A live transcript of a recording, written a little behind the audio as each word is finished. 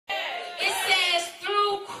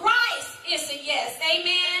yes.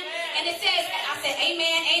 Amen. And it says, I said,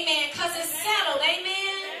 amen, amen, because it's settled.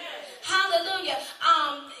 Amen. Hallelujah.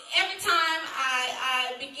 Every time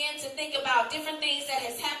I begin to think about different things that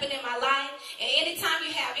has happened in my life, and anytime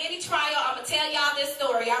you have any trial, I'm going to tell y'all this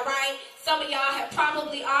story, all right? Some of y'all have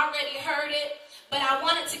probably already heard it, but I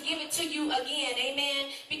wanted to give it to you again,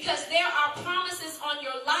 amen? Because there are promises on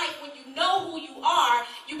your life. When you know who you are,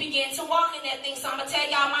 you begin to walk in that thing. So I'm going to tell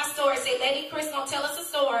y'all my story. Say, Lady Kris gonna tell us a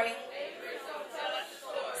story.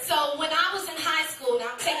 So when I was in high school,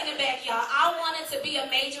 now I'm taking it back, y'all, I wanted to be a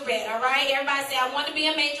majorette, all right? Everybody say, I want to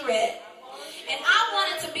be a majorette. And I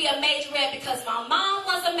wanted to be a majorette because my mom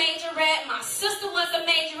was a majorette, my sister was a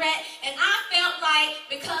majorette, and I felt like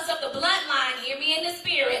because of the bloodline, hear me in the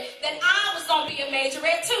spirit, that I was going to be a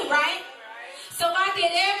majorette too, right? So I did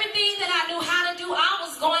everything that I knew how to do. I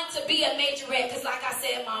was going to be a majorette because, like I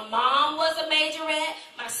said, my mom was a majorette,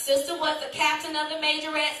 my sister was the captain of the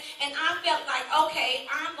majorettes, and I felt like, okay,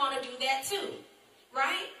 I'm going to do that too,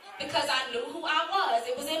 right? Because I knew who I was.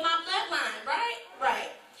 It was in my bloodline, right? Right.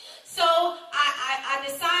 So I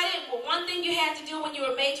decided, well, one thing you had to do when you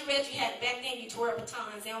were a majorette, you had, back then you twirl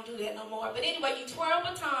batons. They don't do that no more. But anyway, you twirl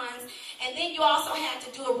batons, and then you also had to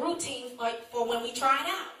do a routine for when we tried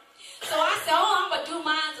out. So I said, oh, I'm going to do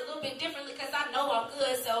mine a little bit differently because I know I'm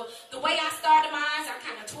good. So the way I started mine, I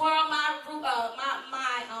kind of twirled my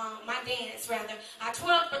dance, rather. I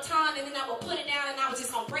twirled the baton, and then I would put it down, and I was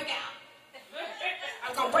just going to break out. I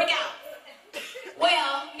was going to break out.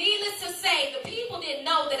 Well, needless to say, the people didn't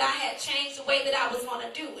know that I had changed the way that I was going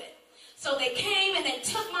to do it. So they came and they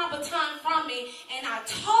took my baton from me, and I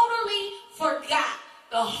totally forgot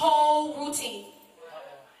the whole routine.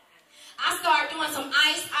 I started doing some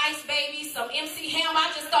Ice Baby, some MC Hammer.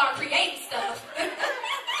 I just started creating stuff.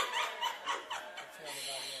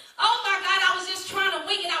 Oh my God, I was just trying to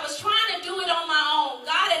wing it. I was trying to do it on my own.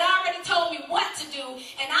 God had already told me what to do,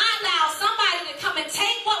 and I allowed somebody to come and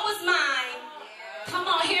take what was mine. Come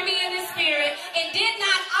on, hear me in the spirit. And did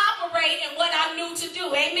not operate in what I knew to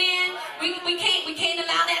do. Amen. We can't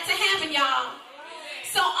allow that to happen, y'all.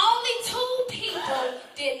 So only 2 people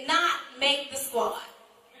did not make the squad.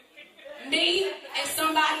 Me and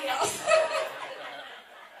somebody else.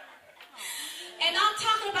 And I'm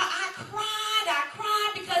talking about I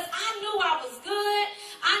cried because I knew I was good.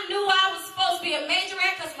 I knew I was supposed to be a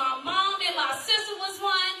majorette because my mom and my sister was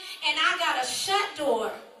one, and I got a shut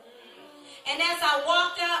door. And as I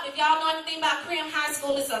walked out, if y'all know anything about Crim High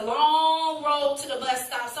School, it's a long road to the bus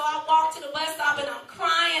stop. So I walked to the bus stop, and I'm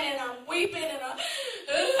crying, and I'm weeping, and how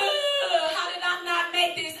did I not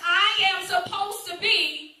make this? I am supposed to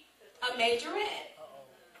be a majorette.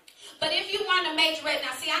 But if you weren't a majorette,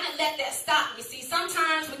 now see, I didn't let that stop. You see,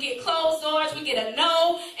 sometimes we get closed doors, we get a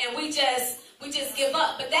no, and we just give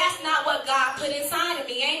up. But that's not what God put inside of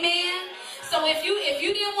me. Amen. So if you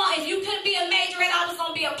couldn't be a majorette, I was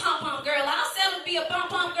gonna be a pom-pom girl. I'll settle to be a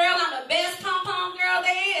pom-pom girl. I'm the best pom-pom girl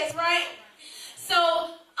there is, right?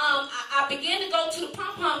 So I began to go to the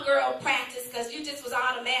pom-pom girl practice because you just was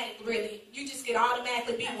automatic, really. You just could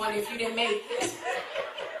automatically be one if you didn't make it.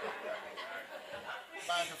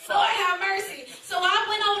 Lord have mercy. So I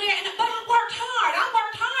went over there, but I worked hard. I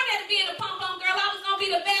worked hard at being a pom-pom girl. I was going to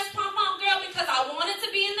be the best pom-pom girl because I wanted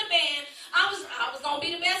to be in the band. I was going to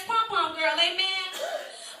be the best pom-pom girl, amen?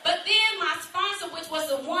 But then my sponsor, which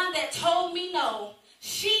was the one that told me no,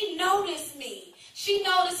 she noticed me. She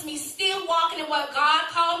noticed me still walking in what God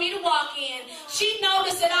called me to walk in. She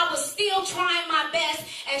noticed that I was still trying my best.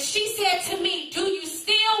 And she said to me, do you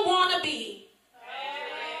still want to be?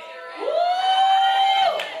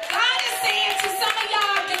 God is saying to some of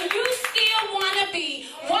y'all, do you still want to be?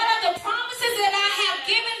 What are the promises that I have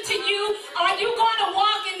given to you? Are you going to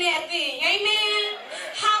walk in that thing? Amen.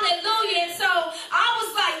 Hallelujah. And so I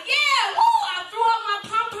was like, yeah, woo. I threw up my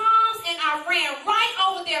pom-poms and I ran right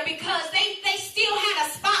over there because they still had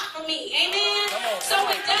a spot for me. Amen. So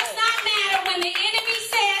it does not matter when the enemy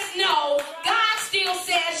says no, God still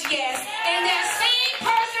says yes. And that same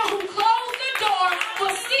person who closed the door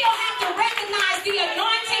will still have to recognize the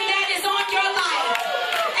anointing that is on your life.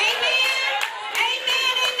 Amen.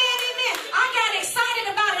 Amen. Amen. Amen. I got excited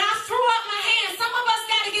about it. I threw up my hands. Some of us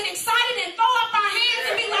got to get excited and throw up our hands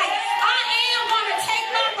and be like, I am going to take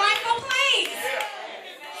my rightful place.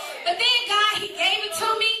 But then God, he gave it to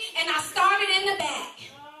me, and I started in the back.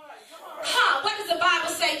 What does the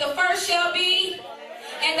Bible say? The first shall be,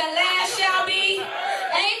 and the last shall be.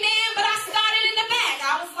 Amen. But I started in the back.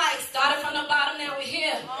 I was like, started from the bottom, now we're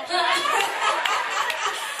here. I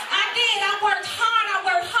did. I worked hard. I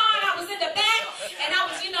was in the back, and I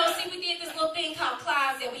was, see, we did this little thing called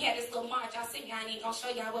closet. We had this little march. I said, I ain't gonna show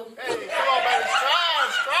y'all what we do. Hey, come on, baby.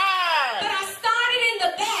 Strive. But I started in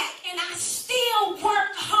the back, and I still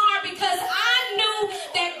worked hard because I knew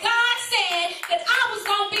that God said that I was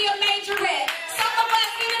going to be a majorette. Some of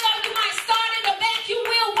us, even though you might start in the back, you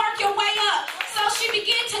will work your way up. So she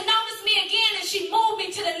began to notice me again, and she moved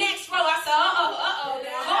me to the next row. I said, uh-oh,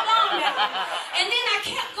 now, hold on now. And then I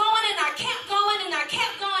kept going, and I kept going, and I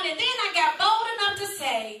kept going, and then I got bold enough to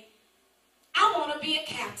say, I want to be a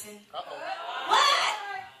captain. What?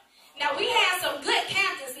 Now, we had some good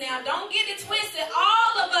captains now. Don't get it twisted.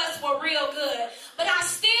 All of us were real good. But I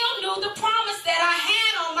still knew the promise that I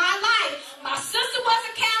had on my life. My sister was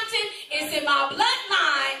a captain. It's in my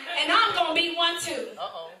bloodline. And I'm going to be one too.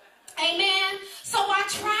 Amen. So I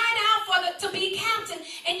tried out to be captain.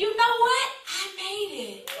 And you know what? I made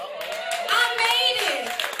it. I made it.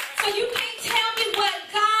 So you can't tell me what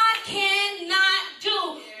God cannot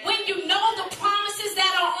do. When you know the promises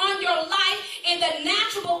that are on your life in the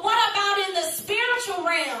natural, but what about